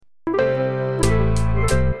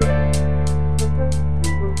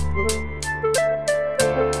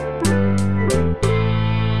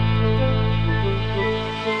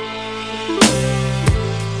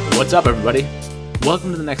What's up, everybody?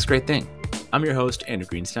 Welcome to The Next Great Thing. I'm your host, Andrew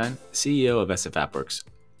Greenstein, CEO of SF AppWorks.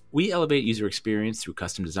 We elevate user experience through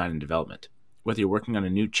custom design and development. Whether you're working on a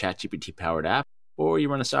new ChatGPT-powered app, or you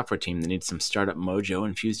run a software team that needs some startup mojo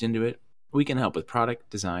infused into it, we can help with product,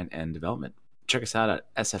 design, and development. Check us out at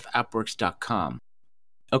sfappworks.com.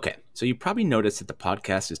 Okay, so you probably noticed that the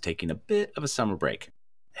podcast is taking a bit of a summer break.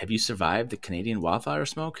 Have you survived the Canadian wildfire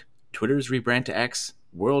smoke? Twitter's rebrand to X,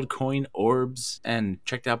 WorldCoin orbs, and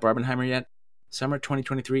checked out Barbenheimer yet? Summer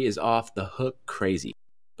 2023 is off the hook crazy.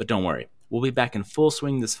 But don't worry, we'll be back in full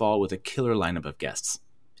swing this fall with a killer lineup of guests.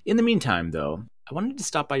 In the meantime, though, I wanted to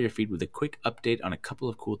stop by your feed with a quick update on a couple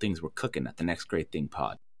of cool things we're cooking at the Next Great Thing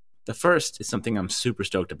pod. The first is something I'm super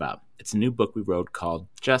stoked about. It's a new book we wrote called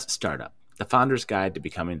Just Startup, the Founder's Guide to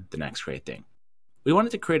Becoming the Next Great Thing. We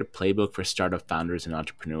wanted to create a playbook for startup founders and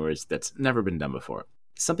entrepreneurs that's never been done before.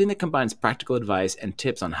 Something that combines practical advice and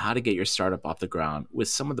tips on how to get your startup off the ground with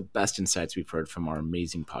some of the best insights we've heard from our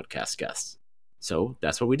amazing podcast guests. So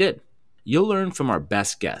that's what we did. You'll learn from our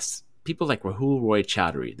best guests, people like Rahul Roy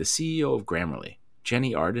Chowdhury, the CEO of Grammarly,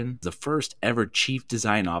 Jenny Arden, the first ever Chief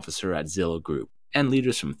Design Officer at Zillow Group, and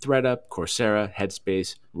leaders from ThreadUp, Coursera,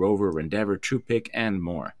 Headspace, Rover, Rendeavor, TruePick, and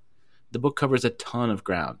more. The book covers a ton of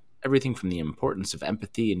ground, everything from the importance of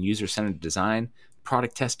empathy and user-centered design,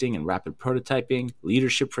 product testing and rapid prototyping,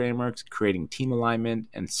 leadership frameworks, creating team alignment,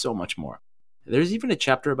 and so much more. There's even a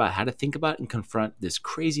chapter about how to think about and confront this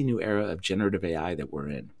crazy new era of generative AI that we're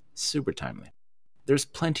in. Super timely. There's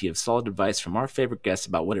plenty of solid advice from our favorite guests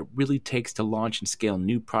about what it really takes to launch and scale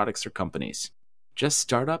new products or companies. Just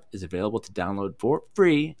Startup is available to download for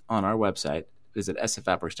free on our website. Visit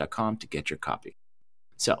sfappworks.com to get your copy.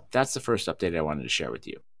 So that's the first update I wanted to share with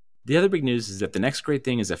you. The other big news is that the Next Great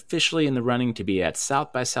Thing is officially in the running to be at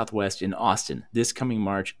South by Southwest in Austin this coming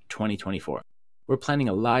March 2024. We're planning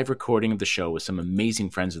a live recording of the show with some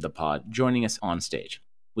amazing friends of the pod joining us on stage.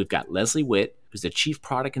 We've got Leslie Witt, who's the Chief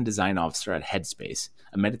Product and Design Officer at Headspace,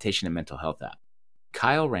 a meditation and mental health app.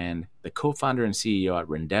 Kyle Rand, the co-founder and CEO at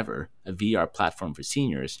Rendeavor, a VR platform for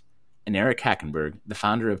seniors, and Eric Hackenberg, the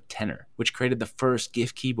founder of Tenor, which created the first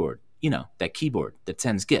GIF keyboard. You know, that keyboard that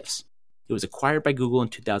sends GIFs. It was acquired by Google in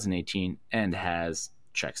 2018 and has,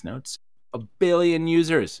 checks notes, 1 billion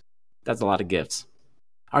users. That's a lot of GIFs.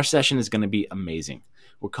 Our session is going to be amazing.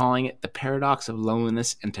 We're calling it The Paradox of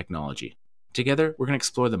Loneliness and Technology. Together, we're going to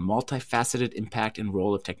explore the multifaceted impact and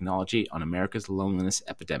role of technology on America's loneliness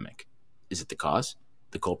epidemic. Is it the cause?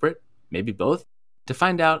 The culprit? Maybe both? To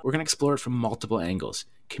find out, we're going to explore it from multiple angles: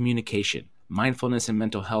 communication, mindfulness and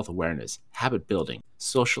mental health awareness, habit building,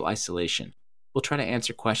 social isolation. We'll try to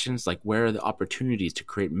answer questions like where are the opportunities to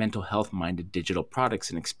create mental health-minded digital products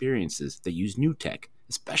and experiences that use new tech,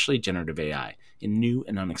 especially generative AI, in new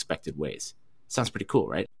and unexpected ways. Sounds pretty cool,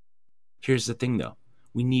 right? Here's the thing though.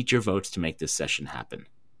 We need your votes to make this session happen.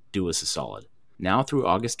 Do us a solid. Now through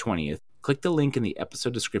August 20th, click the link in the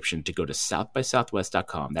episode description to go to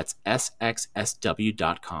southbysouthwest.com, that's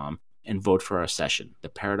SXSW.com, and vote for our session, The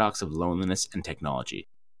Paradox of Loneliness and Technology.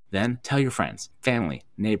 Then tell your friends, family,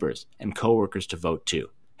 neighbors, and coworkers to vote too.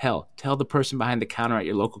 Hell, tell the person behind the counter at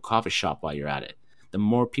your local coffee shop while you're at it. The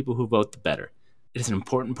more people who vote, the better. It is an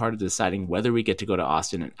important part of deciding whether we get to go to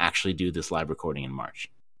Austin and actually do this live recording in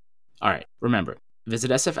March. All right, remember,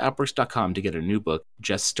 visit sfappworks.com to get our new book,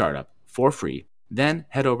 Just Startup, for free. Then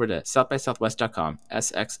head over to southbysouthwest.com,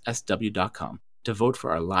 sxsw.com, to vote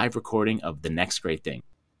for our live recording of The Next Great Thing.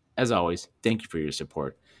 As always, thank you for your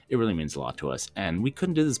support. It really means a lot to us, and we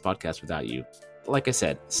couldn't do this podcast without you. Like I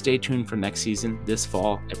said, stay tuned for next season this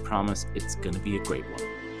fall. I promise it's going to be a great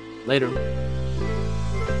one. Later.